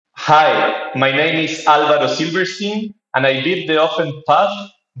Hi, my name is Alvaro Silverstein, and I did the open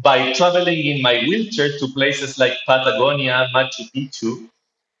path by traveling in my wheelchair to places like Patagonia, Machu Picchu,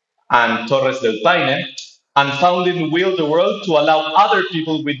 and Torres del Paine, and founded Wheel the World to allow other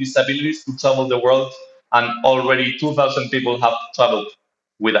people with disabilities to travel the world, and already 2,000 people have traveled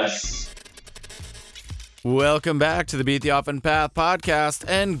with us. Welcome back to the Beat the Offen Path podcast.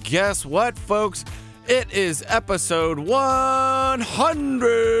 And guess what, folks? It is episode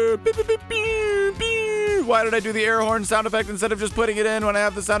 100. Beep, beep, beep, beep, beep. Why did I do the air horn sound effect instead of just putting it in when I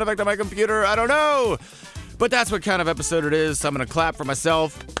have the sound effect on my computer? I don't know. But that's what kind of episode it is, so I'm going to clap for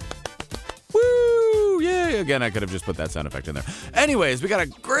myself. Woo! Yay! Again, I could have just put that sound effect in there. Anyways, we got a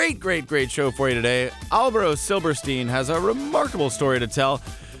great show for you today. Alvaro Silverstein has a remarkable story to tell.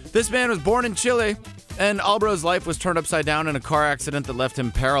 This man was born in Chile, and Alvaro's life was turned upside down in a car accident that left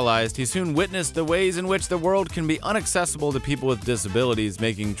him paralyzed. He soon witnessed the ways in which the world can be inaccessible to people with disabilities,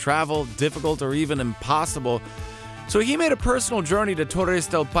 making travel difficult or even impossible. So he made a personal journey to Torres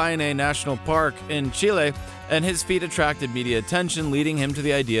del Paine National Park in Chile, and his feat attracted media attention, leading him to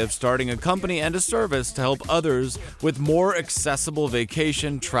the idea of starting a company and a service to help others with more accessible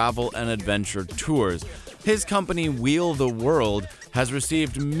vacation, travel, and adventure tours. His company, Wheel the World, has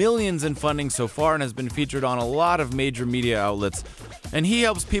received millions in funding so far and has been featured on a lot of major media outlets. And he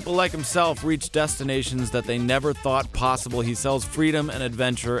helps people like himself reach destinations that they never thought possible. He sells freedom and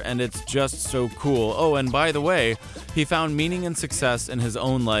adventure, and it's just so cool. Oh, and by the way, he found meaning and success in his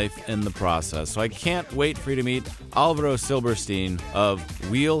own life in the process. So I can't wait for you to meet Alvaro Silverstein of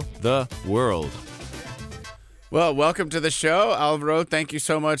Wheel the World. Well, welcome to the show, Alvaro. Thank you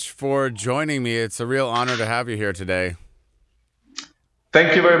so much for joining me. It's a real honor to have you here today.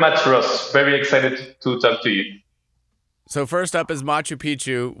 Thank you very much, Ross. Very excited to talk to you. So first up is Machu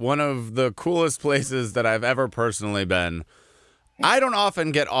Picchu, one of the coolest places that I've ever personally been. I don't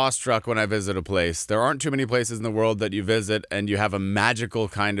often get awestruck when I visit a place. There aren't too many places in the world that you visit and you have a magical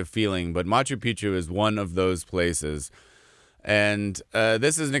kind of feeling, but Machu Picchu is one of those places. And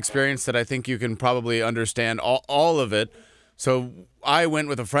this is an experience that I think you can probably understand all of it. So I went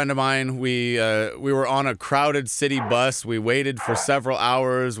with a friend of mine. We were on a crowded city bus. We waited for several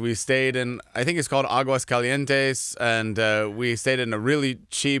hours. We stayed in, I think it's called Aguas Calientes, and we stayed in a really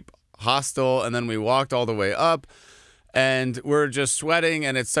cheap hostel, and then we walked all the way up, and we're just sweating,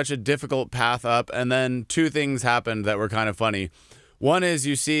 and it's such a difficult path up, and then two things happened that were kind of funny. One is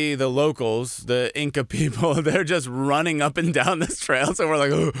you see the locals, the Inca people, they're just running up and down this trail. So we're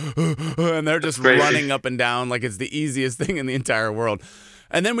like, and they're just running up and down like it's the easiest thing in the entire world.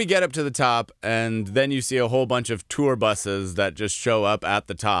 And then we get up to the top, and then you see a whole bunch of tour buses that just show up at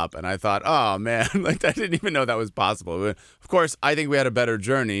the top. And I thought, oh, man, like I didn't even know that was possible. Of course, I think we had a better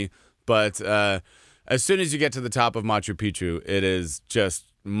journey, but as soon as you get to the top of Machu Picchu, it is just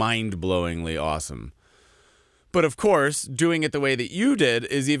mind-blowingly awesome. But of course, doing it the way that you did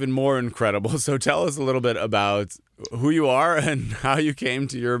is even more incredible. So tell us a little bit about who you are and how you came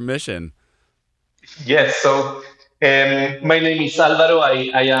to your mission. Yes, so my name is Alvaro.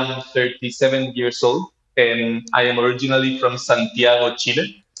 I am 37 years old, and I am originally from Santiago,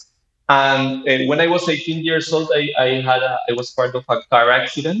 Chile. And when I was 18 years old, I was part of a car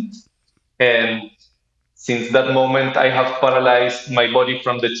accident. And since that moment, I have paralyzed my body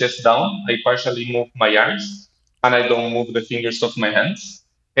from the chest down. I partially move my arms, and I don't move the fingers of my hands.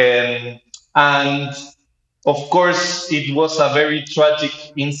 And of course, it was a very tragic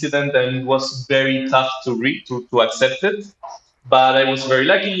incident, and it was very tough to accept it. But I was very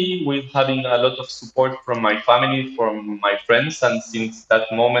lucky with having a lot of support from my family, from my friends, and since that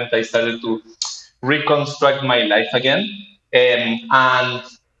moment, I started to reconstruct my life again. And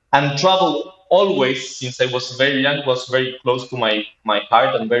and travel always, since I was very young, was very close to my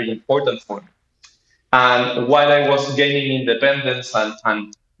heart and very important for me. And while I was gaining independence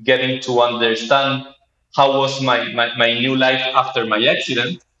and getting to understand how was my new life after my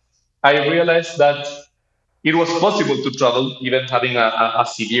accident, I realized that it was possible to travel, even having a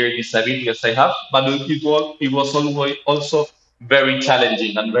severe disability as I have, but it was always also very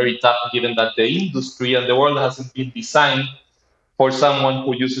challenging and very tough, given that the industry and the world hasn't been designed for someone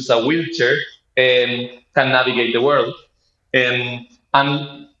who uses a wheelchair and can navigate the world. Um,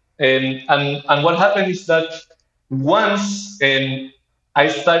 and, and what happened is that once I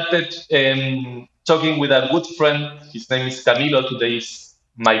started talking with a good friend, his name is Camilo, today is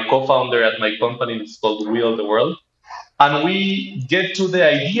my co-founder at my company, it's called Wheel the World. And we get to the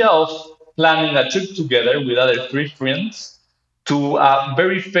idea of planning a trip together with other three friends to a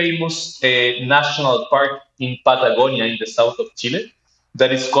very famous national park in Patagonia in the south of Chile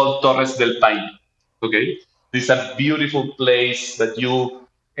that is called Torres del Paine. Okay, this is a beautiful place that you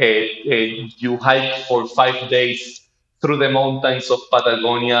You hike for 5 days through the mountains of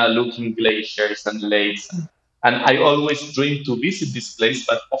Patagonia, looking glaciers and lakes. And I always dreamed to visit this place,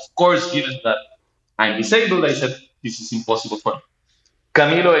 but of course, given that I'm disabled, I said this is impossible for me.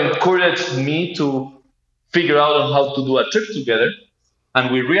 Camilo encouraged me to figure out on how to do a trip together,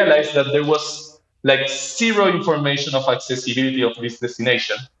 and we realized that there was like zero information of accessibility of this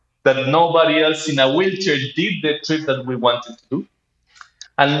destination, that nobody else in a wheelchair did the trip that we wanted to do.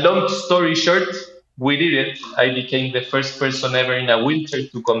 And long story short, we did it. I became the first person ever in a wheelchair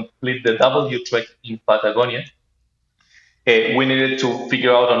to complete the W trek in Patagonia. We needed to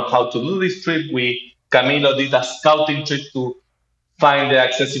figure out on how to do this trip. Camilo did a scouting trip to find the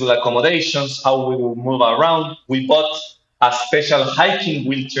accessible accommodations, how we will move around. We bought a special hiking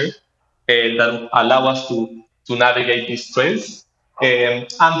wheelchair that allow us to navigate these trails. And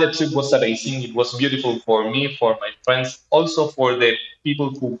the trip was amazing. It was beautiful for me, for my friends, also for the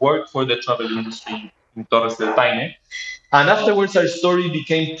people who work for the travel industry in Torres del Paine. And afterwards, our story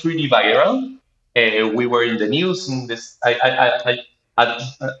became pretty viral. We were in the news. In this, at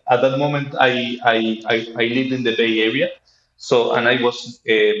that moment, I lived in the Bay Area, so and I was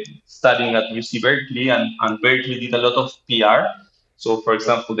studying at UC Berkeley, and Berkeley did a lot of PR. So, for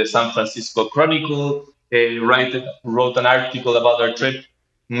example, the San Francisco Chronicle wrote an article about our trip.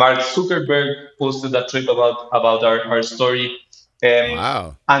 Mark Zuckerberg posted a trip about our story. Um,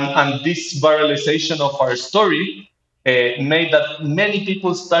 Wow. and this viralization of our story made that many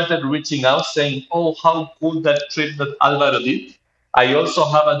people started reaching out saying, "Oh, how cool that trip that Alvaro did. I also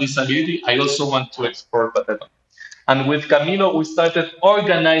have a disability. I also want to explore Patagonia." And with Camilo, we started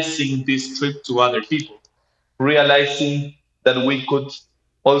organizing this trip to other people, realizing that we could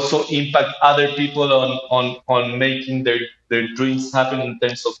also impact other people on making their dreams happen in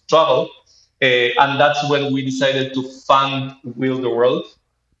terms of travel. And that's when we decided to fund Wheel the World,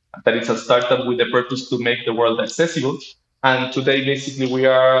 that it's a startup with the purpose to make the world accessible. And today, basically, we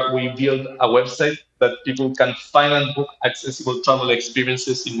build a website that people can find and book accessible travel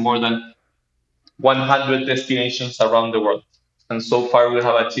experiences in more than 100 destinations around the world. And so far, we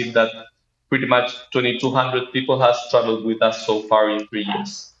have achieved that pretty much 2,200 people has traveled with us so far in 3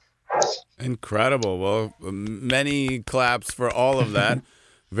 years. Incredible. Well, many claps for all of that.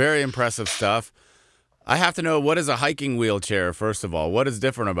 Very impressive stuff. I have to know, what is a hiking wheelchair, first of all? What is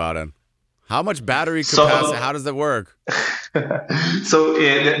different about it? How much battery capacity? So, How does that work?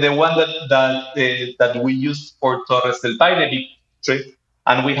 the one that we used for Torres del Paine big trip,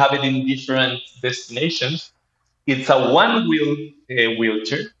 and we have it in different destinations. It's a one-wheel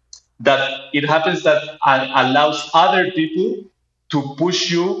wheelchair that it happens that allows other people to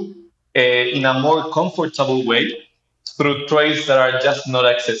push you in a more comfortable way through trails that are just not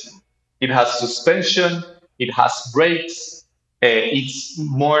accessible. It has suspension, it has brakes, it's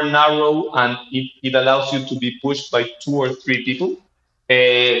more narrow, and it allows you to be pushed by two or three people.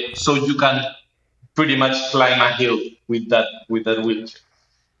 So you can pretty much climb a hill with that wheelchair.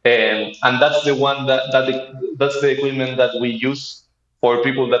 And that's the one that's the equipment that we use for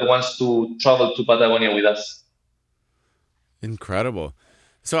people that wants to travel to Patagonia with us. Incredible.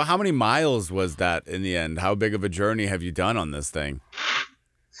 So, how many miles was that in the end? How big of a journey have you done on this thing?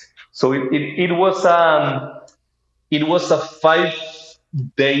 So it was a 5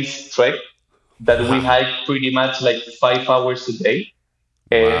 days trek that we Wow. hiked pretty much like 5 hours a day.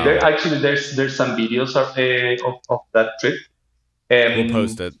 There Wow. actually there's some videos of that trip, We'll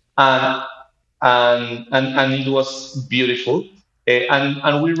post um, it. and and it was beautiful.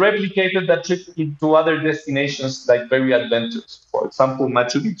 And we replicated that trip into other destinations like very adventurous. For example,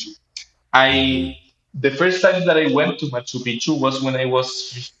 Machu Picchu. Hmm. I The first time that I went to Machu Picchu was when I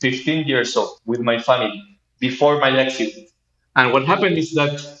was 15 years old with my family before my accident. And what happened is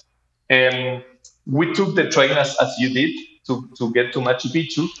that we took the train as you did to get to Machu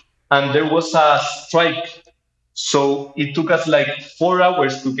Picchu, and there was a strike. So it took us like 4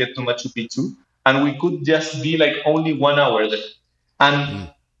 hours to get to Machu Picchu, and we could just be like only 1 hour there. And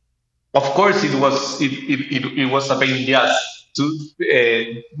Mm. of course, it was a pain in the ass to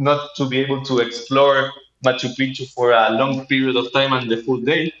not to be able to explore Machu Picchu for a long period of time and the full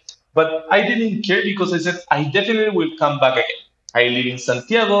day. But I didn't care because I said I definitely will come back again. I live in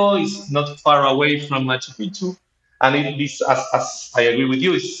Santiago; it's not far away from Machu Picchu, and it is, as I agree with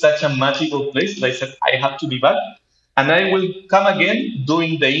you, it's such a magical place that I said I have to be back, and I will come again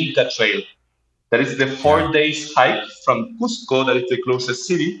doing the Inca Trail. That is the Yeah. 4 days hike from Cusco, that is the closest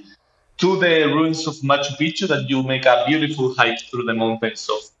city, to the ruins of Machu Picchu, that you make a beautiful hike through the mountains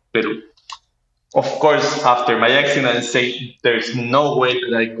of Peru. Of course, after my accident, I say there's no way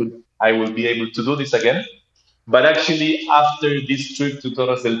that I will be able to do this again. But actually, after this trip to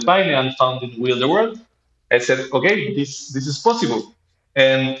Torres del Paine and founding Wheel the World, I said, okay, this is possible.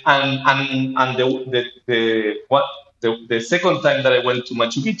 And the second time that I went to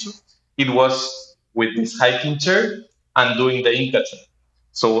Machu Picchu, it was with this hiking chair and doing the Inca Trail.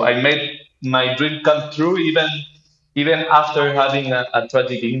 So I made my dream come true even after having a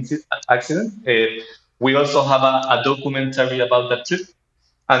tragic accident. We also have a documentary about that trip,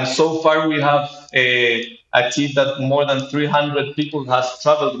 and so far we have achieved that more than 300 people has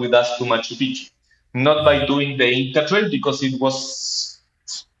traveled with us to Machu Picchu. Not by doing the Inca Trail because it was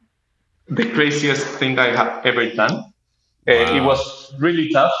the craziest thing I have ever done. It Wow. was really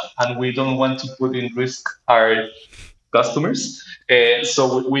tough, and we don't want to put in risk our customers.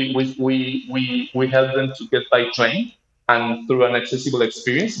 So we help them to get by train and through an accessible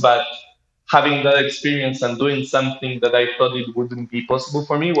experience. But having that experience and doing something that I thought it wouldn't be possible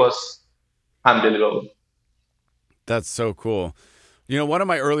for me was unbelievable. That's so cool. You know, one of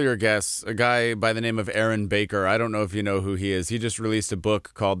my earlier guests, a guy by the name of Aaron Baker, I don't know if you know who he is. He just released a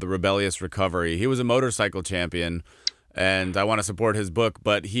book called The Rebellious Recovery. He was a motorcycle champion, and I want to support his book,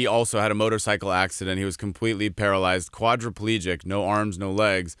 but he also had a motorcycle accident. He was completely paralyzed, quadriplegic, no arms, no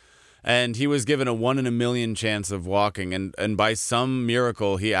legs. And he was given a 1 in a million chance of walking. And by some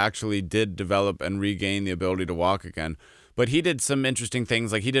miracle, he actually did develop and regain the ability to walk again. But he did some interesting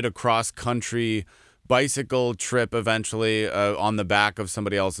things. Like he did a cross country bicycle trip eventually on the back of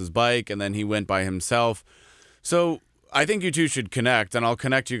somebody else's bike. And then he went by himself. So I think you two should connect, and I'll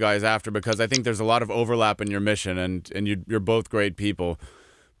connect you guys after because I think there's a lot of overlap in your mission, and you're both great people.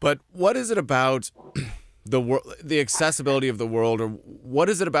 But what is it about the accessibility of the world, or what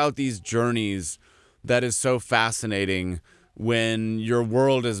is it about these journeys that is so fascinating when your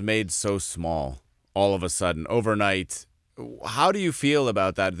world is made so small all of a sudden overnight? How do you feel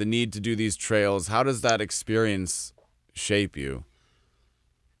about that? The need to do these trails. How does that experience shape you?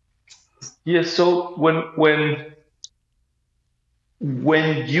 Yes. So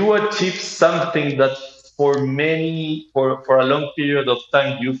when you achieve something that for a long period of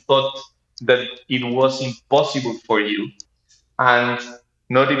time you thought that it was impossible for you, and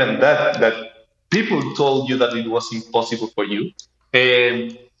not even that people told you that it was impossible for you,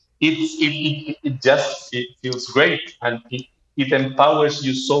 and it feels great, and it empowers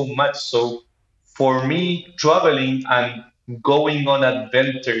you so much. So for me, traveling and going on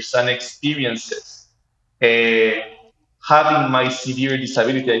adventures and experiences, uh, having my severe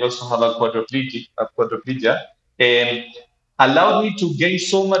disability, I also have a quadriplegia, um, allowed me to gain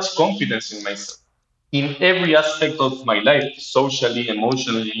so much confidence in myself in every aspect of my life, socially,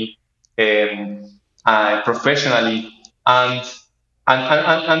 emotionally, professionally, and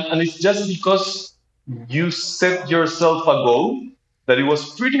and it's just because you set yourself a goal that it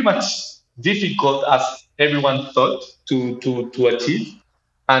was pretty much difficult as everyone thought to achieve,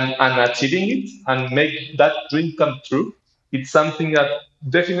 and achieving it and make that dream come true. It's something that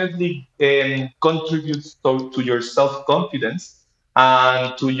definitely contributes to your self confidence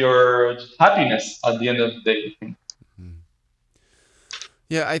and to your happiness at the end of the day.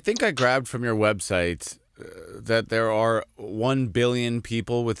 Yeah, I think I grabbed from your website that there are 1 billion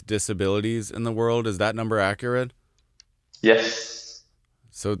people with disabilities in the world. Is that number accurate? Yes.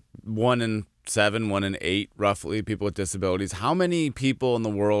 So 1 in 7, 1 in 8, roughly, people with disabilities. How many people in the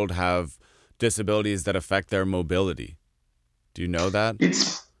world have disabilities that affect their mobility? Do you know that?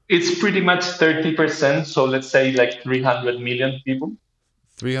 It's pretty much 30%. So let's say like 300 million people.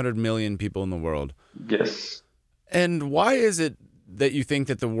 300 million people in the world. Yes. And why is it that you think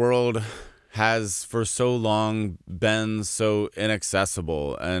that the world has for so long been so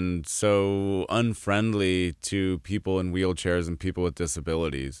inaccessible and so unfriendly to people in wheelchairs and people with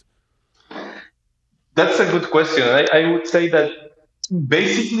disabilities? That's a good question. I would say that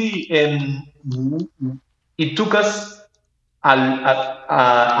basically it took us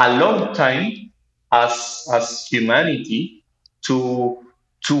a long time as humanity to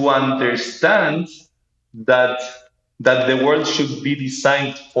understand that the world should be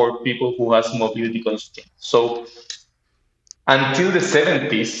designed for people who has mobility constraints. So until the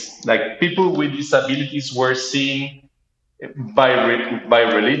 70s, like people with disabilities were seen by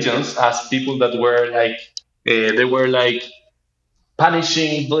religions as people that were like they were like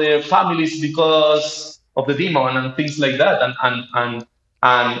punishing their families because of the demon and things like that,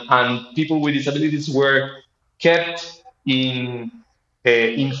 and people with disabilities were kept in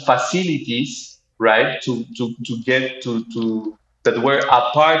facilities, right, to get to that were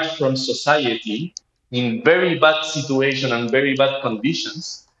apart from society in very bad situation and very bad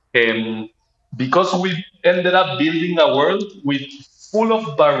conditions, um, because we ended up building a world with full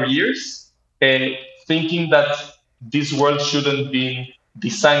of barriers, uh, thinking that this world shouldn't be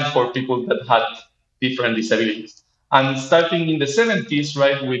designed for people that had different disabilities. And starting in the 70s,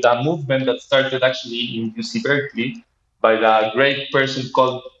 right, with a movement that started actually in UC Berkeley by a great person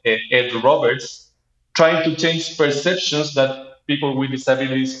called Ed Roberts, trying to change perceptions that people with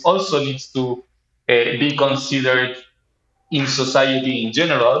disabilities also needs to be considered in society in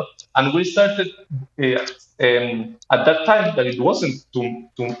general. And we started at that time, that it wasn't too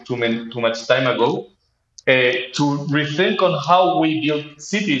much time ago, to rethink on how we build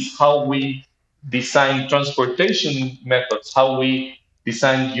cities, how we design transportation methods, how we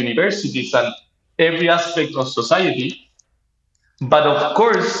design universities, and every aspect of society. But of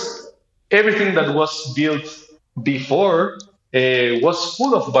course, everything that was built before was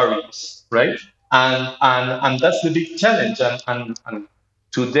full of barriers, right? And that's the big challenge. And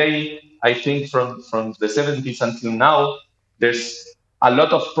today, I think from the 70s until now, there's a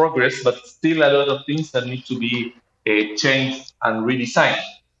lot of progress, but still a lot of things that need to be changed and redesigned.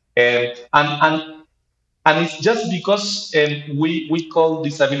 And and it's just because we call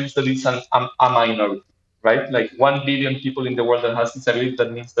disability studies a minority, right? Like 1 billion people in the world that has disability.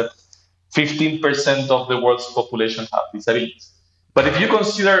 That means that 15% of the world's population have disabilities. But if you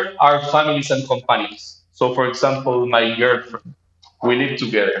consider our families and companions, so for example, my girlfriend, we live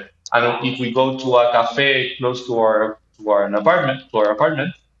together, and if we go to a cafe close to our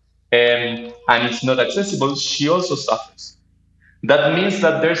apartment, and it's not accessible, she also suffers. That means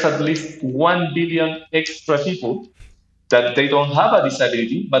that there's at least 1 billion extra people that they don't have a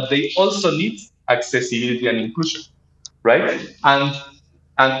disability, but they also need accessibility and inclusion, right? And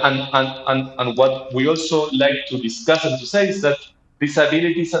what we also like to discuss and to say is that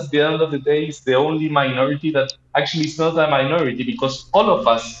disabilities at the end of the day is the only minority that actually is not a minority, because all of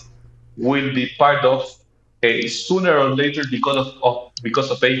us will be part of sooner or later because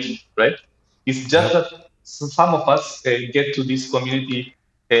of aging, right? It's just Yep. that some of us get to this community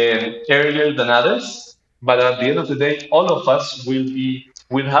earlier than others, but at the end of the day, all of us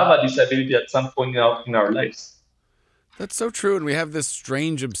will have a disability at some point in our lives. That's so true. And we have this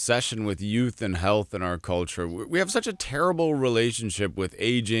strange obsession with youth and health in our culture. We have such a terrible relationship with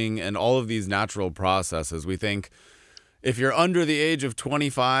aging and all of these natural processes. We think if you're under the age of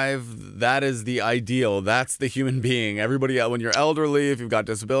 25, that is the ideal. That's the human being. Everybody, when you're elderly, if you've got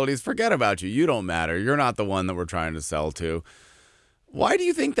disabilities, forget about you. You don't matter. You're not the one that we're trying to sell to. Why do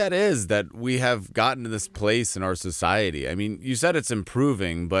you think that is, that we have gotten to this place in our society? I mean, you said it's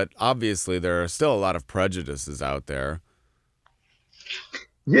improving, but obviously there are still a lot of prejudices out there.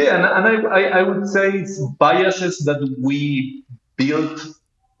 Yeah, and I would say it's biases that we built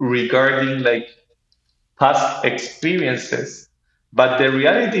regarding like past experiences. But the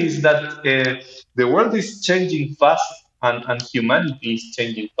reality is that the world is changing fast, and humanity is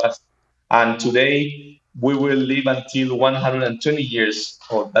changing fast. And today we will live until 120 years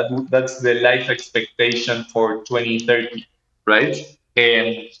old. That's the life expectation for 2030, right?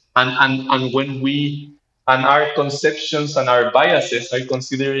 And when we and our conceptions and our biases are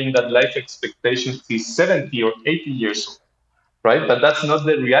considering that life expectation is 70 or 80 years old, right? But that's not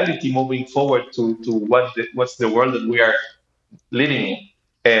the reality moving forward to what's the world that we are living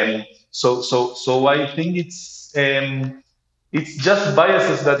in. So I think it's just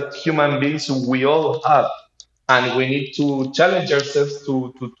biases that human beings we all have, and we need to challenge ourselves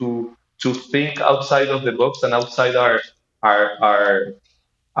to think outside of the box and outside our our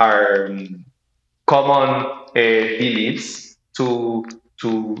our common beliefs to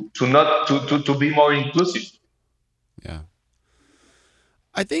not to be more inclusive. Yeah.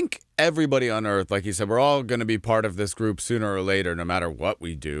 I think everybody on earth, like you said, we're all going to be part of this group sooner or later, no matter what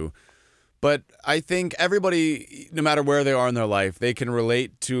we do. But I think everybody, no matter where they are in their life, they can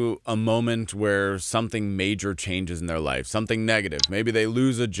relate to a moment where something major changes in their life, something negative. Maybe they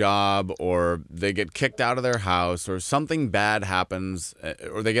lose a job, or they get kicked out of their house, or something bad happens,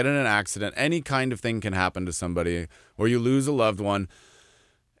 or they get in an accident. Any kind of thing can happen to somebody, or you lose a loved one.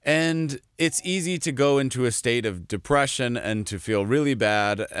 And it's easy to go into a state of depression and to feel really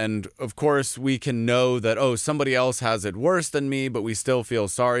bad. And of course, we can know that, oh, somebody else has it worse than me, but we still feel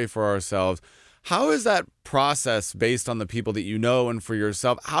sorry for ourselves. How is that process based on the people that you know and for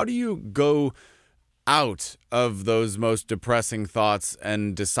yourself? How do you go out of those most depressing thoughts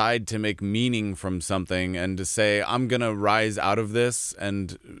and decide to make meaning from something and to say, I'm going to rise out of this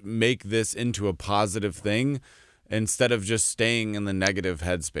and make this into a positive thing instead of just staying in the negative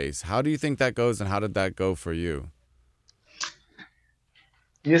headspace? How do you think that goes, and how did that go for you?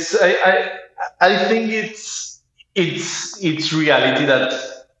 Yes, I think it's reality that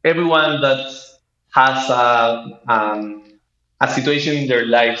everyone that has a situation in their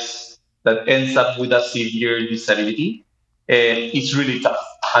lives that ends up with a severe disability, it's really tough.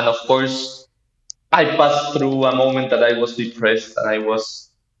 And of course, I passed through a moment that I was depressed and I was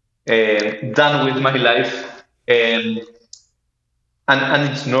done with my life. And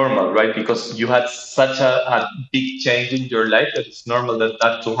it's normal, right? Because you had such a big change in your life that it's normal that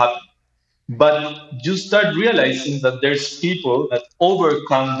that to happen. But you start realizing that there's people that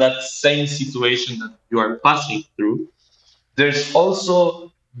overcome that same situation that you are passing through. There's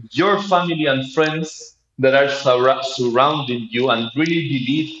also your family and friends that are surrounding you and really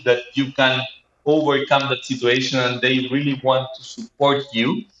believe that you can overcome that situation and they really want to support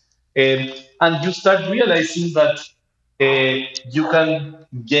you. And you start realizing that you can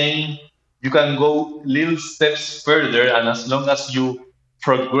gain, you can go little steps further, and as long as you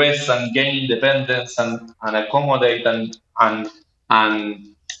progress and gain independence and accommodate and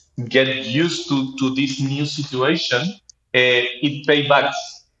get used to this new situation, it paybacks,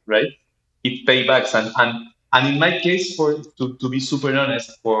 right? It paybacks, and in my case, to be super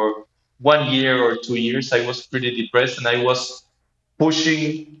honest, for 1 year or 2 years, I was pretty depressed, and I was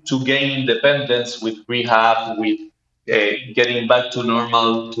pushing to gain independence with rehab, with getting back to a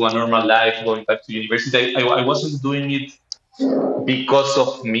normal life, going back to university. I wasn't doing it because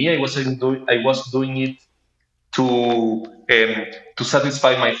of me. I was doing it to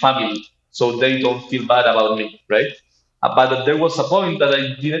satisfy my family, so they don't feel bad about me, right? But there was a point that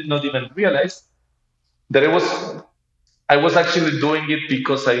I did not even realize that I was actually doing it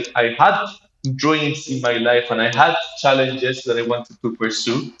because I had dreams in my life and I had challenges that I wanted to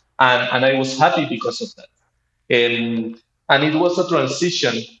pursue, and I was happy because of that. And it was a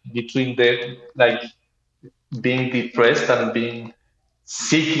transition between the like being depressed and being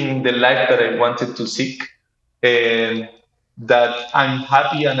seeking the life that I wanted to seek. And that I'm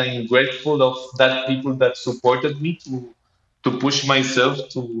happy and I'm grateful of that people that supported me to push myself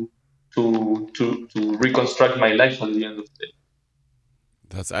to reconstruct my life at the end of the day.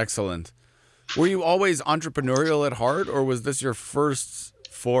 That's excellent. Were you always entrepreneurial at heart, or was this your first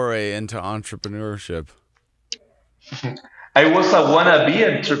foray into entrepreneurship? I was a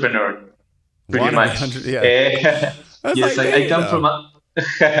wannabe entrepreneur, pretty Wannabe much. yeah. That's Yes, like I me, come from though. a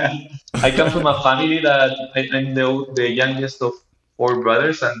I come from a family that I'm the youngest of four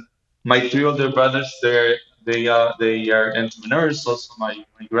brothers, and my three older brothers they are entrepreneurs. Also, my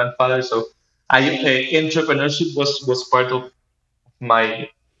grandfather. So, entrepreneurship was part my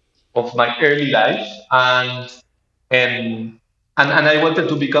of my early life, and and I wanted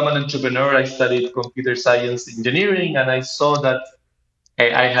to become an entrepreneur. I studied computer science engineering, and I saw that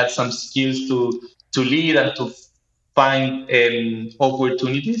I had some skills to lead and to find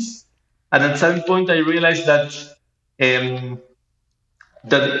opportunities. And at some point, I realized um,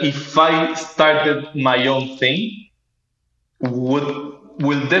 that if I started my own thing, would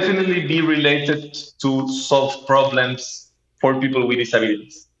will definitely be related to solve problems for people with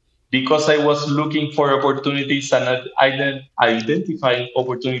disabilities. Because I was looking for opportunities and identifying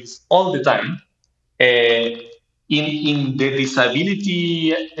opportunities all the time, uh, in the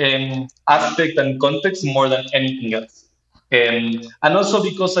disability aspect and context more than anything else. And also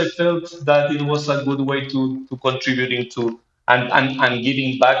because I felt that it was a good way to contributing to and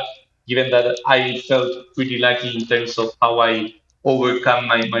giving back, given that I felt pretty lucky in terms of how I overcome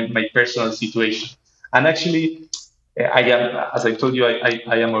my personal situation. And actually, I am, as I told you,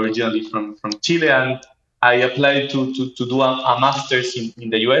 I am originally from Chile, and I applied to do a master's in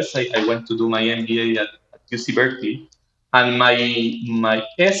the US. I went to do my MBA at UC Berkeley, and my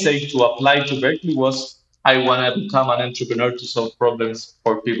essay to apply to Berkeley was I want to become an entrepreneur to solve problems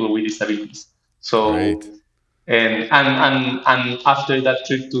for people with disabilities. So Great. and after that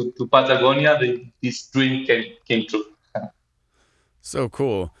trip to Patagonia, this dream came true. So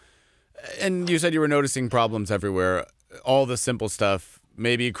cool. And you said you were noticing problems everywhere. All the simple stuff,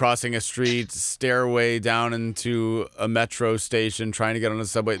 maybe crossing a street, stairway down into a metro station, trying to get on a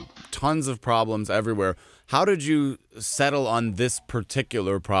subway, tons of problems everywhere. How did you settle on this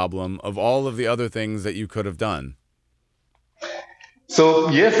particular problem of all of the other things that you could have done? So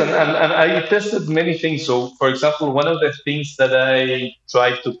yes, and I tested many things. So for example, one of the things that I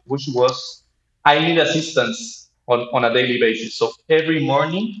tried to push was I need assistance on a daily basis. So every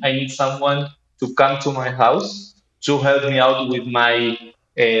morning I need someone to come to my house to help me out with my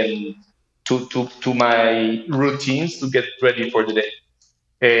to my routines to get ready for the day.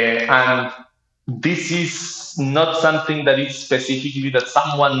 And this is not something that is specifically that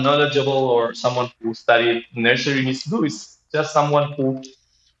someone knowledgeable or someone who studied nursery needs to do. It's just someone who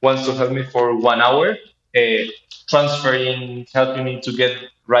wants to help me for 1 hour, uh, transferring, helping me to get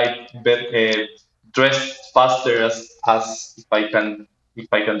dressed faster as if I can. if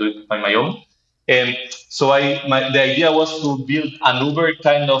I can do it by my own. And so the idea was to build an Uber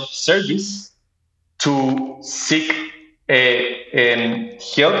kind of service to seek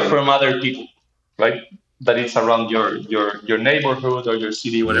help from other people, right? That is around your neighborhood or your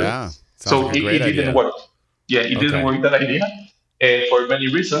city, whatever. Yeah. Sounds like So a great it didn't idea. work. Yeah, it didn't Okay. work that idea for many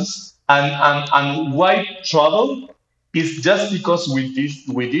reasons. And why travel is just because we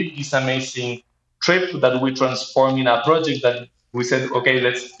did this amazing trip that we transformed in a project that we said, okay,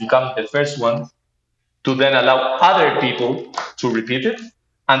 let's become the first one to then allow other people to repeat it.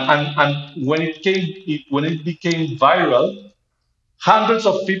 And when it became viral, hundreds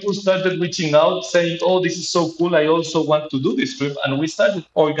of people started reaching out saying, "Oh, this is so cool! I also want to do this trip." And we started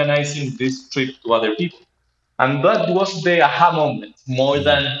organizing this trip to other people. And that was the aha moment, more Hmm.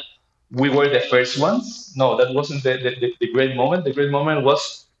 than we were the first ones. No, that wasn't the great moment. The great moment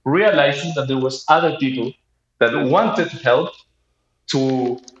was realizing that there was other people that wanted help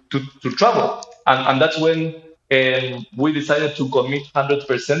to to travel, and that's when we decided to commit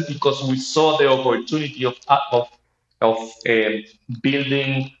 100% because we saw the opportunity of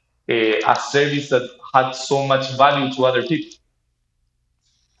building a service that had so much value to other people.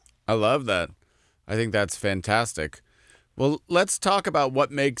 I love that. I think that's fantastic. Well, let's talk about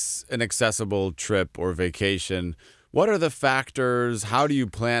what makes an accessible trip or vacation. What are the factors? How do you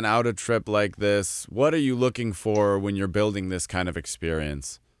plan out a trip like this? What are you looking for when you're building this kind of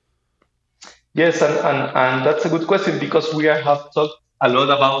experience? Yes, and that's a good question because have talked a lot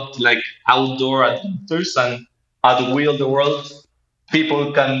about like outdoor adventures, and at Wheel the World,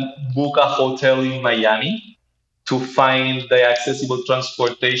 people can book a hotel in Miami to find the accessible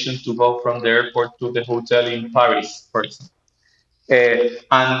transportation to go from the airport to the hotel in Paris, for example.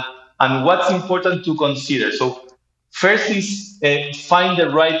 And what's important to consider? So first is find the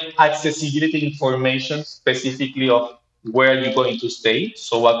right accessibility information specifically of where you're going to stay,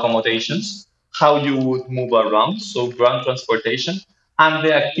 so accommodations, how you would move around, so ground transportation, and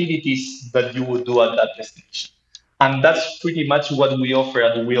the activities that you would do at that destination. And that's pretty much what we offer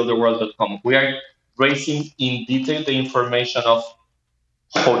at wheeltheworld.com. We are raising in detail the information of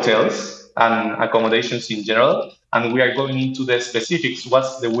hotels and accommodations in general. And we are going into the specifics.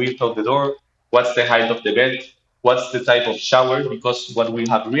 What's the width of the door? What's the height of the bed? What's the type of shower? Because what we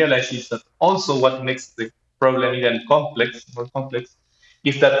have realized is that also what makes the problem even more complex,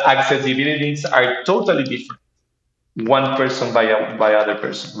 is that accessibilities are totally different one person by other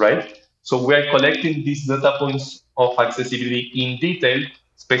person, right? So we are collecting these data points of accessibility in detail,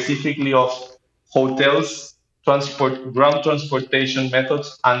 specifically of hotels, ground transportation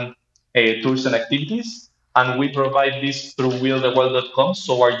methods, and tours and activities. And we provide this through wheeltheworld.com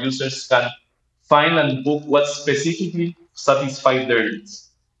so our users can find and book what specifically satisfies their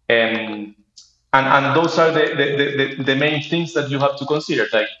needs. Um, and those are the main things that you have to consider,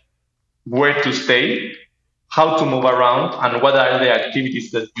 like where to stay, how to move around, and what are the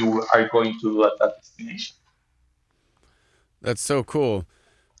activities that you are going to do at that destination. That's so cool.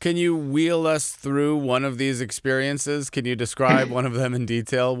 Can you wheel us through one of these experiences? Can you describe one of them in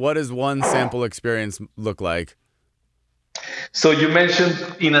detail? What does one sample experience look like? So you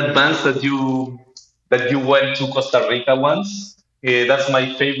mentioned in advance that you went to Costa Rica once. That's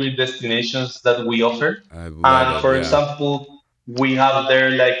my favorite destinations that we offer. I love And it. for Yeah. example, we have there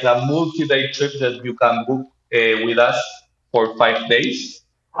like a multi-day trip that you can book with us for 5 days.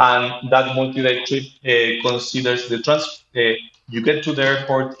 And that multi-day trip considers you get to the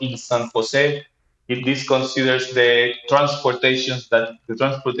airport in San Jose. This considers the transportation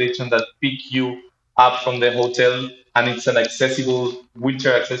that pick you up from the hotel, and it's an accessible,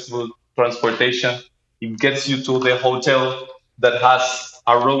 wheelchair accessible transportation. It gets you to the hotel that has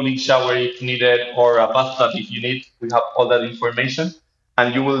a rolling shower if needed or a bathtub if you need. We have all that information,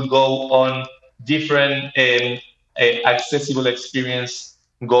 and you will go on different accessible experience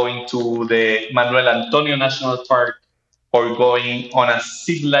going to the Manuel Antonio National Park or going on a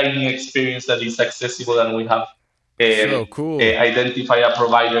zip lining experience that is accessible, and we have So cool. identify a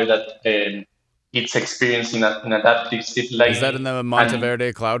provider that it's experiencing an adaptive zip Is that in lining. the And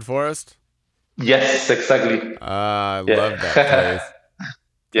Monteverde Cloud Forest? yes, exactly. I love that Yeah. place.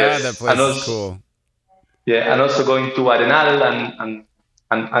 God, that Yes, and place is also cool. yeah, and also going to Arenal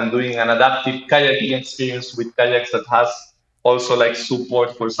and doing an adaptive kayaking experience with kayaks that has also like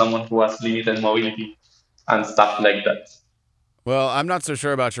support for someone who has limited mobility and stuff like that. Well, I'm not so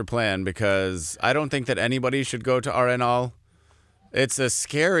sure about your plan because I don't think that anybody should go to Arenal. It's a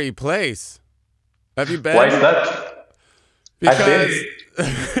scary place. Have you Why is been? that? I bet.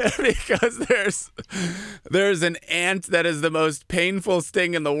 because because there's an ant that is the most painful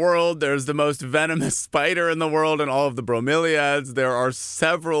sting in the world. There's the most venomous spider in the world and all of the bromeliads. There are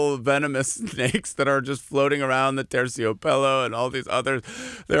several venomous snakes that are just floating around, the terciopelo and all these others.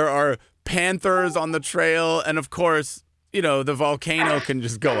 There are panthers on the trail, and of course, the volcano can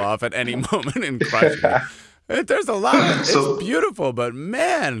just go off at any moment and crush you. There's a lot of it's So, beautiful, but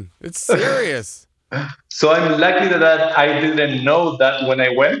man, it's serious. so I'm lucky that I didn't know that when I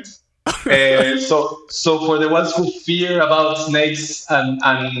went. So for the ones who fear about snakes and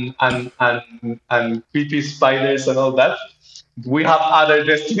creepy spiders and all that, we have other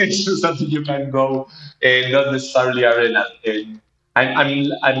destinations that you can go, not necessarily Arena.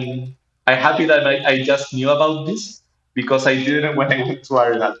 I'm happy that I just knew about this because I didn't when I went to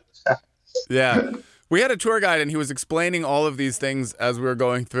Arena. Yeah. We had a tour guide and he was explaining all of these things as we were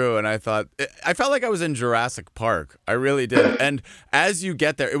going through. And I felt like I was in Jurassic Park. I really did. And as you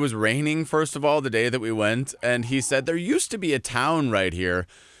get there, it was raining, first of all, the day that we went. And he said, there used to be a town right here.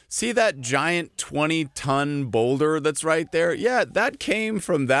 See that giant 20-ton boulder that's right there? Yeah, that came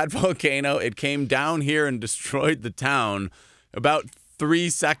from that volcano. It came down here and destroyed the town. About 3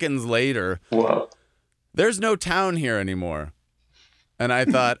 seconds later, Wow, there's no town here anymore. And I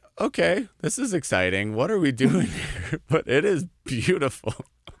thought, okay, this is exciting. What are we doing here? But it is beautiful.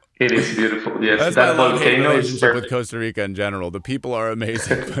 it is beautiful. Yes, That's my that love-hate volcano is relationship with perfect. Costa Rica in general. The people are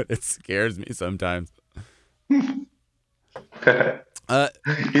amazing, but it scares me sometimes. Uh,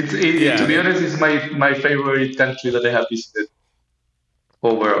 To yeah. be honest, it's my favorite country that I have visited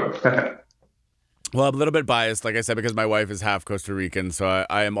overall. Well, I'm a little bit biased, like I said, because my wife is half Costa Rican, so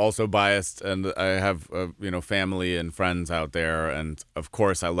I am also biased, and I have family and friends out there, and of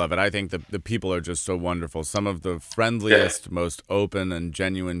course I love it. I think the people are just so wonderful. Some of the Yeah, friendliest, most open and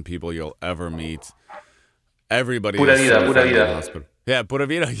genuine people you'll ever meet. Everybody pura is vida, so pura friendly and vida. hospitable. Yeah, pura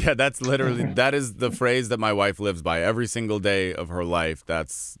vida. Yeah, that is the phrase that my wife lives by every single day of her life.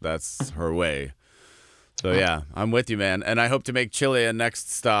 That's her way. So yeah, I'm with you, man. And I hope to make Chile a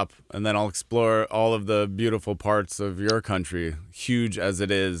next stop, and then I'll explore all of the beautiful parts of your country, huge as it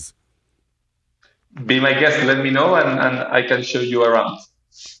is. Be my guest. Let me know, and I can show you around.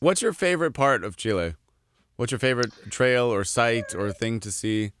 What's your favorite part of Chile? What's your favorite trail or site or thing to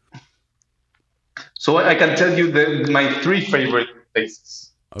see? So I can tell you my three favorite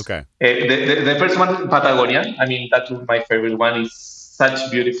places. Okay. The first one, Patagonia. I mean, that's my favorite one. Is such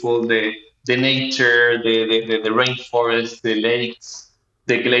beautiful the nature, the rainforest, the lakes,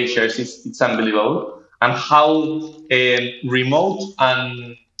 the glaciers. It's unbelievable, and how remote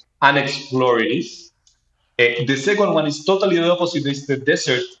and unexplored it is. The second one is totally the opposite. It's the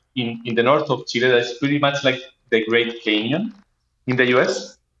desert in the north of Chile. That's pretty much like the Great Canyon in the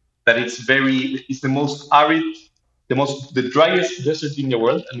US. That it's the most arid, the driest desert in the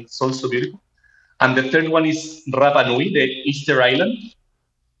world, and it's also beautiful. And the third one is Rapa Nui, the Easter Island.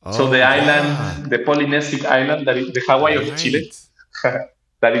 So Oh the yeah. island, the Polynesic island, that is the Hawaii of Chile, Right.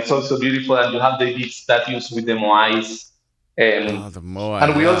 that is also beautiful, and you have the big statues with the moais. Oh, And the Moai,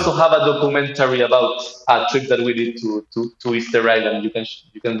 and we yeah. also have a documentary about a trip that we did to Easter Island.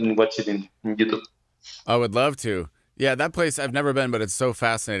 You can watch it in YouTube. I would love to. Yeah, that place I've never been, but it's so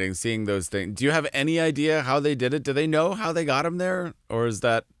fascinating seeing those things. Do you have any idea how they did it? Do they know how they got him there, or is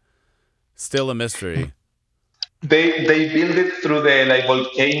that still a mystery? They build it through the like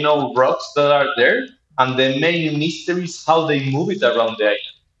volcano rocks that are there, and the main mystery is how they move it around the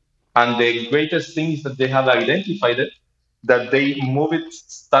island. And the greatest thing is that they have identified it, that they move it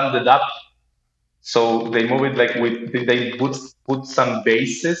standard up. So they move it like they put some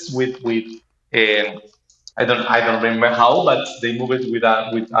bases with um, I don't remember how, but they move it with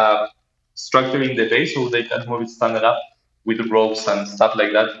a structure in the base so they can move it standard up with ropes and stuff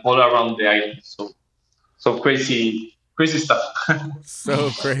like that all around the island. So crazy stuff.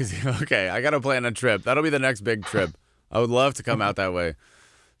 So crazy. Okay, I gotta plan a trip. That'll be the next big trip. I would love to come out that way.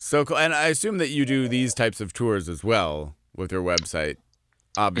 So cool. And I assume that you do these types of tours as well with your website.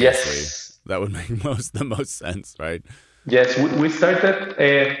 Obviously, Yes, that would make the most sense, right? yes.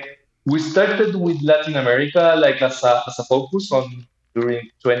 We started with Latin America like as a focus on during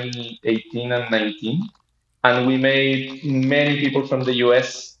 2018 and 19, and we made many people from the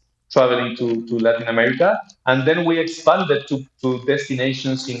US traveling to Latin America. And then we expanded to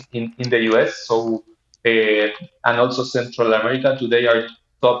destinations in the US. So, and also Central America. Today, our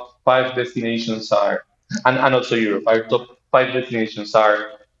top five destinations are, and also Europe, our top five destinations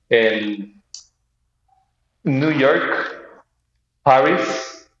are New York,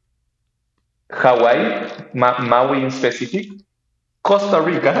 Paris, Hawaii, Maui in specific, Costa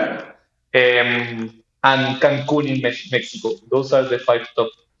Rica, and Cancun in Mexico. Those are the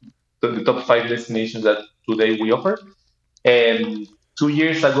top five destinations that today we offer. And 2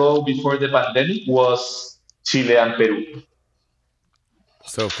 years ago, before the pandemic, was Chile and Peru.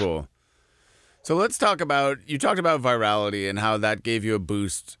 So cool. So let's talk about you talked about virality and how that gave you a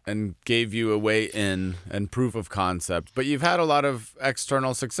boost and gave you a way in and proof of concept. But you've had a lot of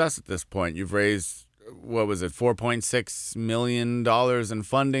external success at this point. You've raised what was it, $4.6 million in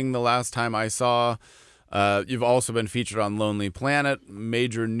funding the last time I saw. You've also been featured on Lonely Planet,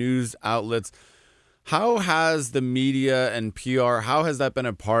 major news outlets. How has the media and PR, how has that been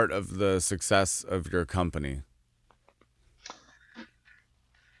a part of the success of your company?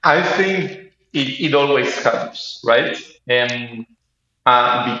 I think it always helps, right? Um,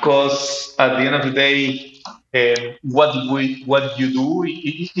 because at the end of the day, what you do,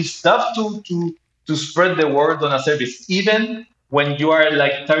 it's tough to spread the word on a service, even when you are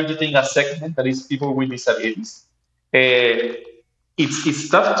like targeting a segment that is people with disabilities. Uh, it's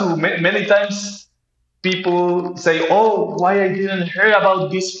tough to many times people say, "Oh, why I didn't hear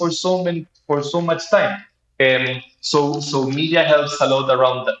about this for so much time?" So media helps a lot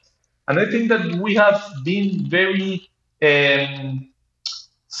around that, and I think that we have been very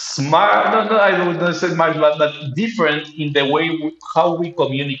smart. No, no, I don't know say smart, but different in the way how we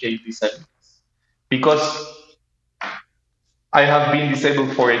communicate this element. Because I have been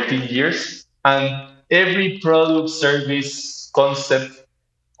disabled for 18 years, and every product, service, concept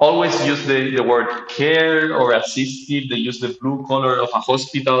always use the word care or assistive. They use the blue color of a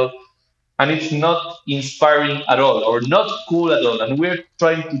hospital, and it's not inspiring at all or not cool at all. And we're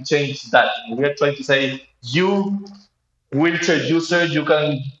trying to change that. We're trying to say, you wheelchair user, you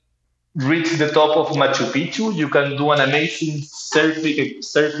can reach the top of Machu Picchu. You can do an amazing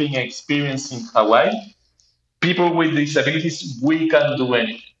surfing experience in Hawaii. People with disabilities, we can do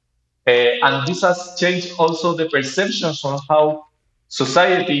anything. And this has changed also the perceptions on how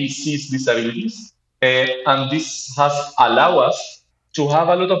society sees disabilities. And this has allowed us to have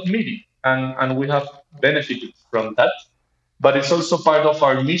a lot of meaning, and we have benefited from that. But it's also part of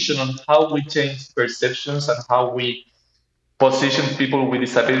our mission on how we change perceptions and how we position people with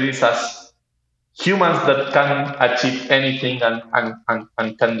disabilities as humans that can achieve anything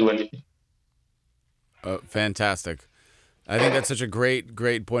and can do anything. Fantastic. I think that's such a great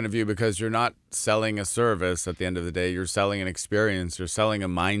point of view because you're not selling a service at the end of the day. You're selling an experience. You're selling a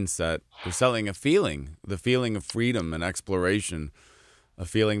mindset. You're selling a feeling, the feeling of freedom and exploration, a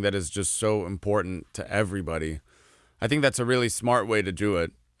feeling that is just so important to everybody. I think that's a really smart way to do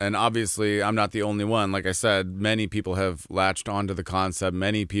it. And obviously, I'm not the only one. Like I said, many people have latched onto the concept.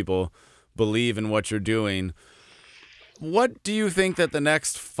 Many people believe in what you're doing. What do you think that the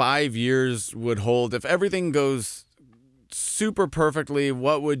next 5 years would hold if everything goes super perfectly?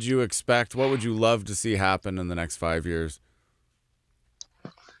 What would you expect? What would you love to see happen in the next 5 years?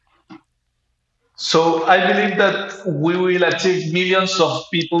 So I believe that we will achieve millions of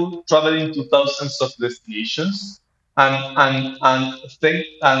people traveling to thousands of destinations, and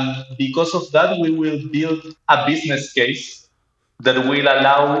because of that, we will build a business case that will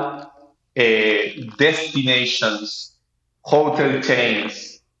allow destinations, hotel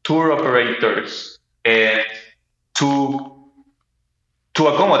chains, tour operators to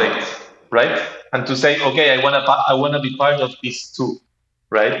accommodate, right? And to say, okay, I want to be part of this too,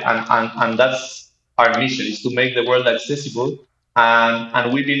 right? And that's our mission is to make the world accessible,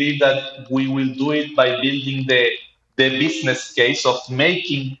 and we believe that we will do it by building the business case of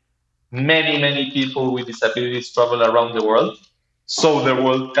making many people with disabilities travel around the world, so the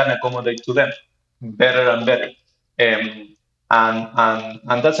world can accommodate to them better and better. And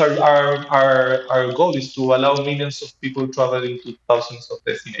that's our goal is to allow millions of people traveling to thousands of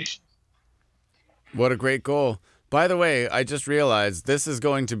destinations. What a great goal. By the way, I just realized this is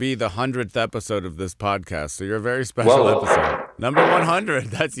going to be the 100th episode of this podcast. So you're a very special Wow, episode. Number 100.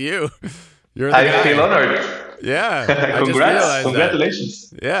 That's you. You're the I feel guy. honored. Yeah, I just Congrats, realized that.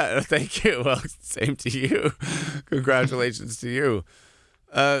 congratulations. Yeah, thank you. Well, same to you. Congratulations to you.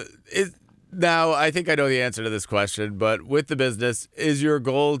 Uh, is, Now, I think I know the answer to this question, but with the business, is your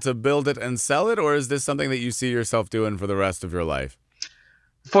goal to build it and sell it, or is this something that you see yourself doing for the rest of your life?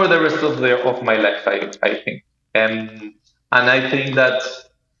 For the rest of my life, I think. And I think that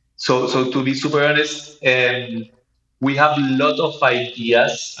so to be super honest, we have a lot of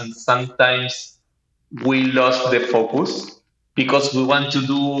ideas, and sometimes we lost the focus because we want to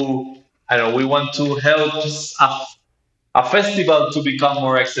do, I don't know, we want to help a festival to become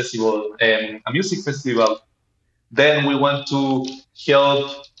more accessible, a music festival. Then we want to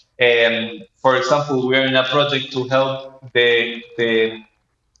help, for example, we are in a project to help the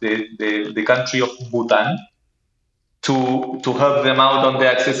the country of Bhutan to help them out on the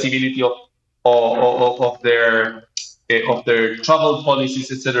accessibility of their travel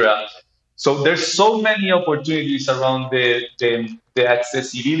policies, etc. So there's so many opportunities around the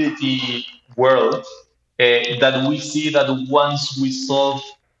accessibility world that we see that once we solve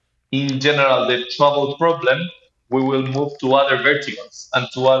in general the travel problem, we will move to other verticals and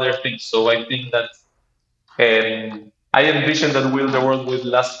to other things. So I think that I envision that will the world will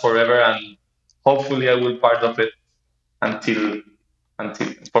last forever, and hopefully I will part of it until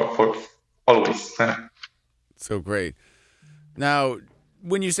for always. So great. Now,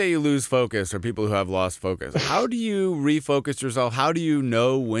 when you say you lose focus or people who have lost focus, how do you refocus yourself? How do you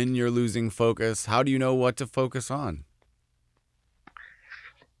know when you're losing focus? How do you know what to focus on?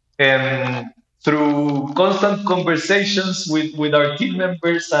 And through constant conversations with our team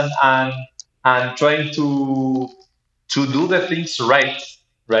members and trying to do the things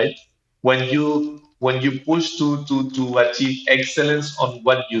right? When you push to achieve excellence on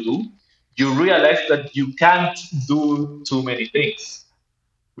what you do, you realize that you can't do too many things,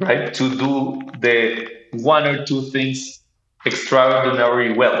 right? To do the one or two things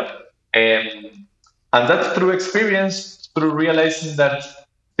extraordinarily well. And that's through experience, through realizing that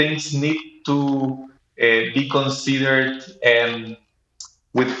things need to be considered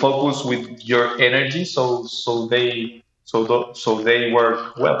with focus with your energy, so they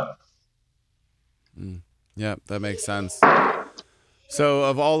work well. Yeah, that makes sense. So,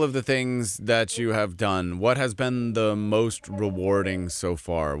 of all of the things that you have done, what has been the most rewarding so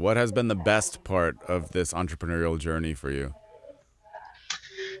far? What has been the best part of this entrepreneurial journey for you?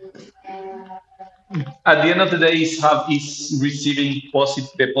 At the end of the day, is receiving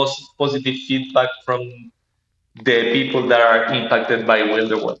positive feedback from the people that are impacted by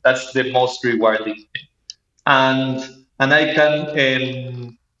Wilderwood. That's the most rewarding thing. And I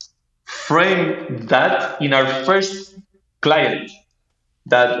can frame that in our first client,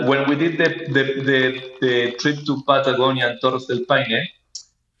 that when we did the trip to Patagonia and Torres del Paine,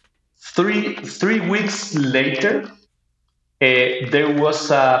 three weeks later, there was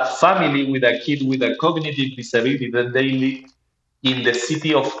a family with a kid with a cognitive disability that they live in the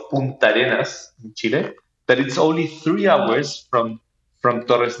city of Punta Arenas in Chile, that it's only 3 hours from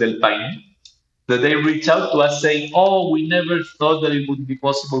Torres del Paine, that they reach out to us saying, "Oh, we never thought that it would be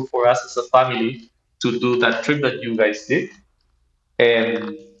possible for us as a family to do that trip that you guys did."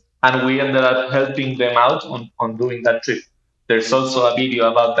 And, and we ended up helping them out on doing that trip. There's also a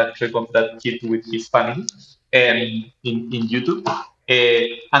video about that trip of that kid with his family in YouTube.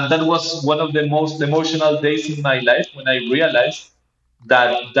 And that was one of the most emotional days in my life when I realized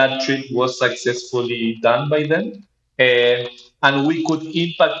that that trip was successfully done by them. Uh, and we could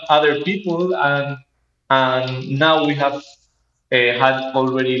impact other people. And now we have had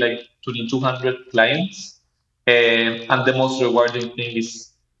already like 2,200 clients. And the most rewarding thing is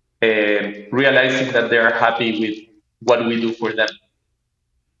realizing that they are happy with what we do for them.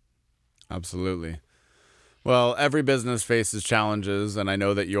 Absolutely. Well, every business faces challenges, and I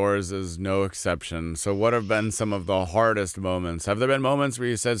know that yours is no exception. So, what have been some of the hardest moments? Have there been moments where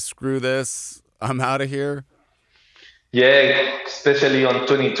you said, screw this, I'm out of here? Yeah, especially on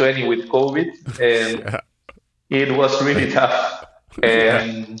 2020 with COVID, Yeah. it was really tough.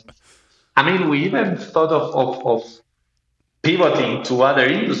 Yeah. I mean, we even thought of pivoting to other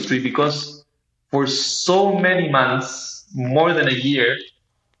industry because for so many months, more than a year,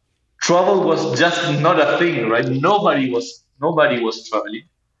 travel was just not a thing, right? Nobody was traveling,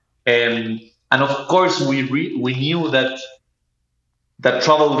 and of course we knew that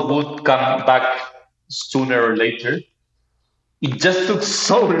travel would come back sooner or later. It just took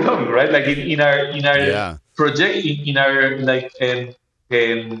so long, right? Like in our Yeah. project, in our like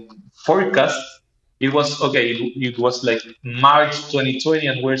forecast, it was okay. It was like March 2020,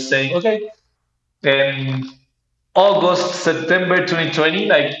 and we're saying okay, um, August, September 2020,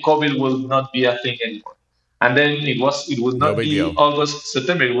 like COVID will not be a thing anymore. And then it would No not big be deal. August,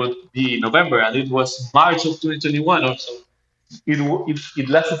 September, it would be November, and it was March of 2021 or so. It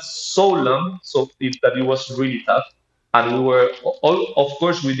lasted so long, that it was really tough. And we were all, of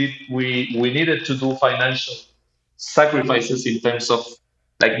course, we needed to do financial sacrifices in terms of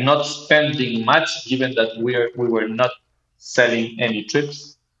like not spending much, given that we were not selling any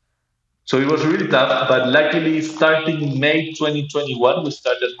trips. So it was really tough, but luckily, starting May 2021, we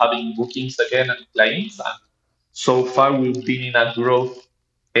started having bookings again and clients. And so far, we've been in a growth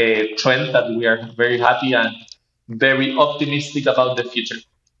trend that we are very happy and very optimistic about the future.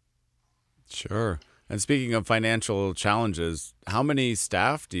 Sure. And speaking of financial challenges, how many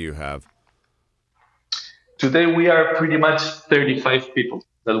staff do you have? Today, we are pretty much 35 people.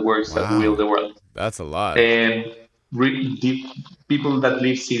 that works at will Wow. the world. That's a lot. And the people that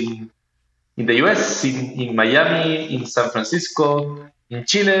lives in the US, in Miami, in San Francisco, in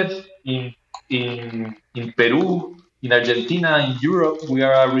Chile, in Peru, in Argentina, in Europe. We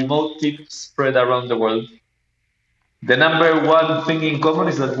are a remote team spread around the world. The number one thing in common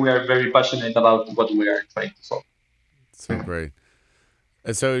is that we are very passionate about what we are trying to solve. So great.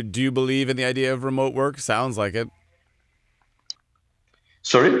 And so, do you believe in the idea of remote work? Sounds like it.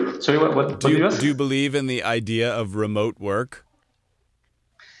 Sorry, Do what did you you do you ask? believe in the idea of remote work?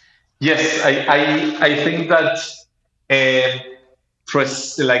 Yes, I think that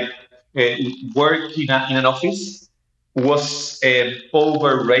like uh, work in an office was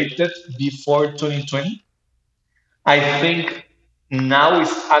overrated before 2020. I think now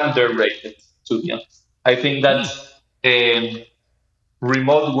it's underrated, to be honest. I think that Hmm. um,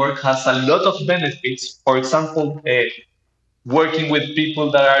 remote work has a lot of benefits. For example, working with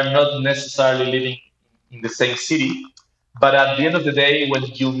people that are not necessarily living in the same city. But at the end of the day, when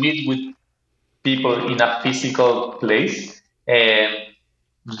you meet with people in a physical place,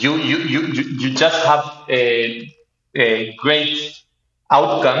 you just have great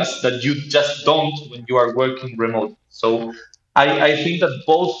outcomes that you just don't when you are working remote. So I think that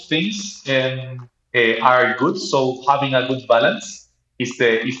both things are good. So having a good balance is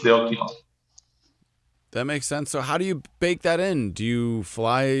the optimal. That makes sense. So, how do you bake that in? Do you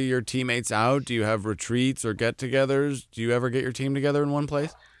fly your teammates out? Do you have retreats or get togethers? Do you ever get your team together in one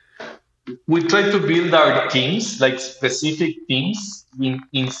place? We try to build our teams, like specific teams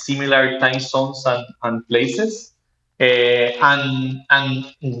in similar time zones and places. And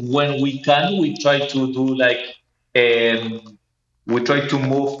when we can, we try to do like we try to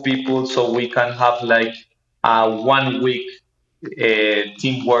move people so we can have like a 1 week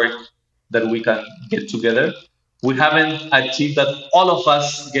teamwork that we can get together. We haven't achieved that all of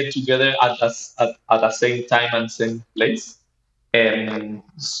us get together at the same time and same place, and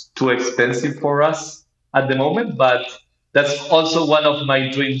it's too expensive for us at the moment. But that's also one of my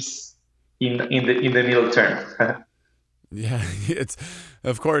dreams in the middle term. Yeah, it's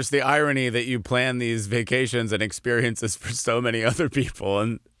of course the irony that you plan these vacations and experiences for so many other people,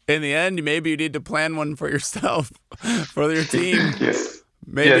 and in the end, maybe you need to plan one for yourself, for your team. Yes,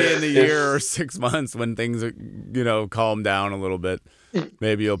 Maybe in a yes, year or yes, 6 months when things calm down a little bit.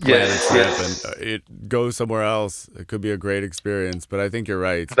 Maybe you'll plan a yes, trip and yes. it go somewhere else. It could be a great experience, but I think you're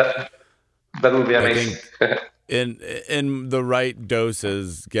right. That that would be I amazing. think in the right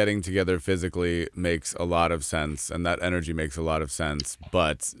doses, getting together physically makes a lot of sense, and that energy makes a lot of sense.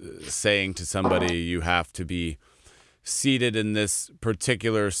 But saying to somebody you have to be seated in this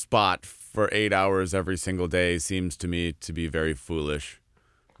particular spot for 8 hours every single day seems to me to be very foolish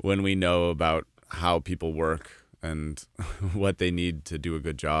when we know about how people work and what they need to do a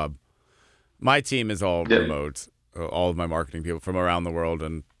good job. My team is all Yeah. remote, all of my marketing people from around the world,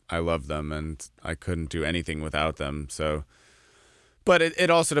 and I love them, and I couldn't do anything without them. So, but it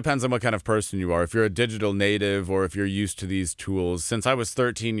also depends on what kind of person you are. If you're a digital native or if you're used to these tools. Since I was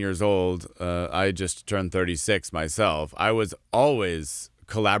 13 years old, I just turned 36 myself. I was always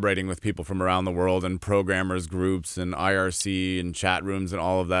collaborating with people from around the world and programmers groups and IRC and chat rooms and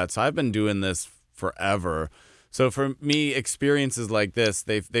all of that. So I've been doing this forever. So for me, experiences like this,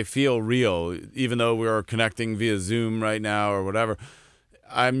 they feel real, even though we are connecting via Zoom right now or whatever.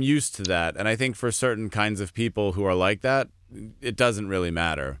 I'm used to that. And I think for certain kinds of people who are like that, it doesn't really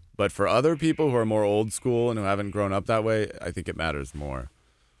matter. But for other people who are more old school and who haven't grown up that way, I think it matters more.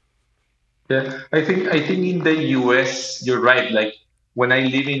 Yeah, I think in the US you're right. Like when I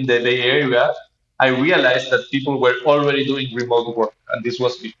live in the Bay Area, I realized that people were already doing remote work, and this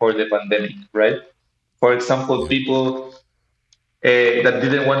was before the pandemic, right? For example, Yeah. people that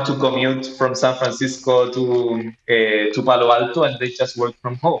didn't want to commute from San Francisco to Palo Alto, and they just work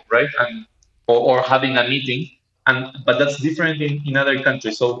from home, right? And or having a meeting, and but that's different in other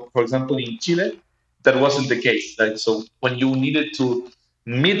countries. So, for example, in Chile, that wasn't the case. Like, so when you needed to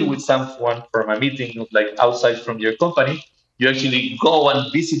meet with someone from a meeting, like outside from your company, you actually go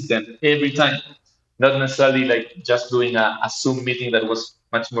and visit them every time, not necessarily like just doing a Zoom meeting that was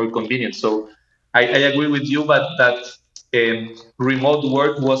much more convenient. So I agree with you, but that remote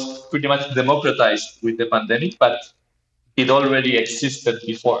work was pretty much democratized with the pandemic, but it already existed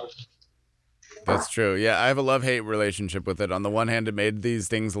before. That's true. Yeah, I have a love hate relationship with it. On the one hand, it made these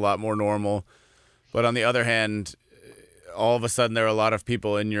things a lot more normal. But on the other hand, all of a sudden there are a lot of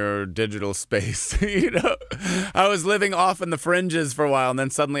people in your digital space. I was living off in the fringes for a while, and then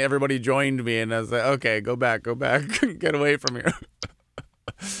suddenly everybody joined me, and I was like, okay, go back, get away from here.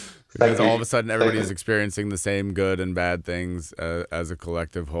 because all of Exactly. a sudden everybody's Exactly. experiencing the same good and bad things as a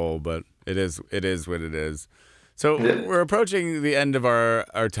collective whole. But it is what it is. So Yeah. we're approaching the end of our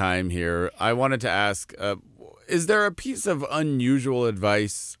time here. I wanted to ask, is there a piece of unusual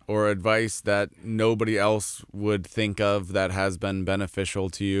advice or advice that nobody else would think of that has been beneficial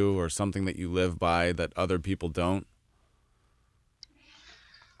to you, or something that you live by that other people don't?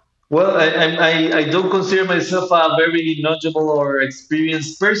 Well, I don't consider myself a very knowledgeable or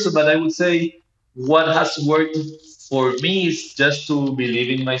experienced person, but I would say what has worked for me is just to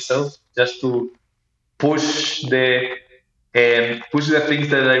believe in myself, just to push the things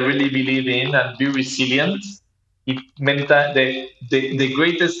that I really believe in and be resilient. It many times the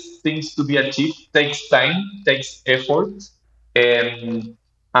greatest things to be achieved takes time, takes effort, um,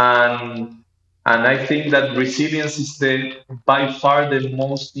 and and I think that resilience is the by far the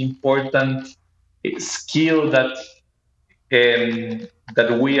most important skill that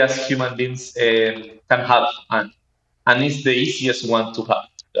we as human beings can have, and it's the easiest one to have.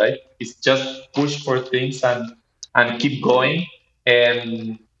 Right? It's just push for things and keep going,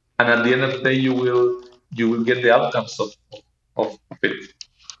 and at the end of the day, you will get the outcomes of it.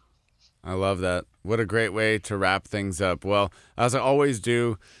 I love that. What a great way to wrap things up. Well, as I always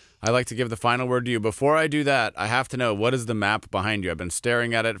do, I like to give the final word to you. Before I do that, I have to know, what is the map behind you? I've been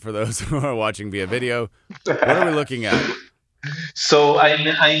staring at it for those who are watching via video. What are we looking at? So I'm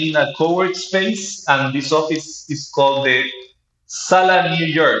in a co-work space, and this office is called the Sala New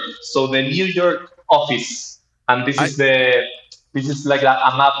York. So the New York office, and I this is like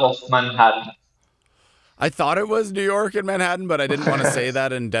a map of Manhattan. I thought it was New York and Manhattan, but I didn't want to say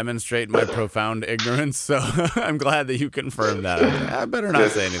that and demonstrate my profound ignorance. So I'm glad that you confirmed that. I was like, I better not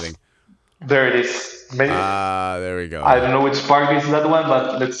say Yes, anything. there it is. Maybe, Ah, there we I go. don't know which park is that one,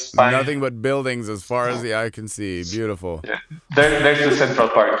 but let's find. Nothing but buildings as far as the eye can see. Beautiful. Yeah, there's the Central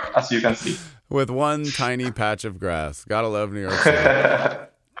Park, as you can see. With one tiny patch of grass. Gotta love New York City.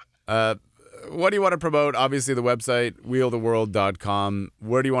 Uh, what do you want to promote? Obviously, the website, wheeltheworld.com.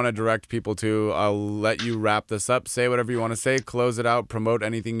 Where do you want to direct people to? I'll let you wrap this up. Say whatever you want to say. Close it out. Promote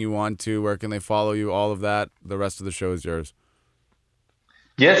anything you want to. Where can they follow you? All of that. The rest of the show is yours.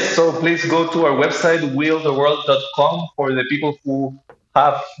 Yes, so please go to our website, willtheworld.com, for the people who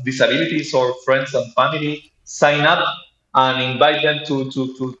have disabilities or friends and family. Sign up and invite them to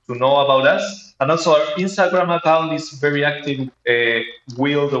know about us. And also, our Instagram account is very active,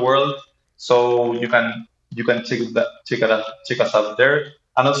 Will the World. So you can check us out there.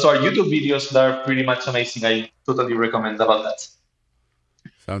 And also, our YouTube videos that are pretty much amazing. I totally recommend about that.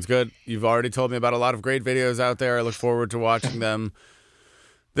 Sounds good. You've already told me about a lot of great videos out there. I look forward to watching them.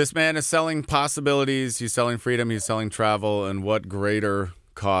 This man is selling possibilities. He's selling freedom. He's selling travel. And what greater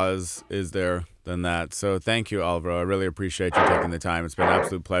cause is there than that? So thank you, Alvaro. I really appreciate you taking the time. It's been an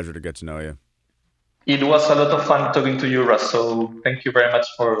absolute pleasure to get to know you. It was a lot of fun talking to you, Russ. So thank you very much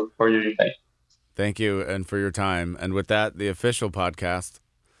for your invite. Thank you and for your time. And with that, the official podcast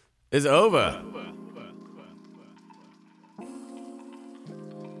is over.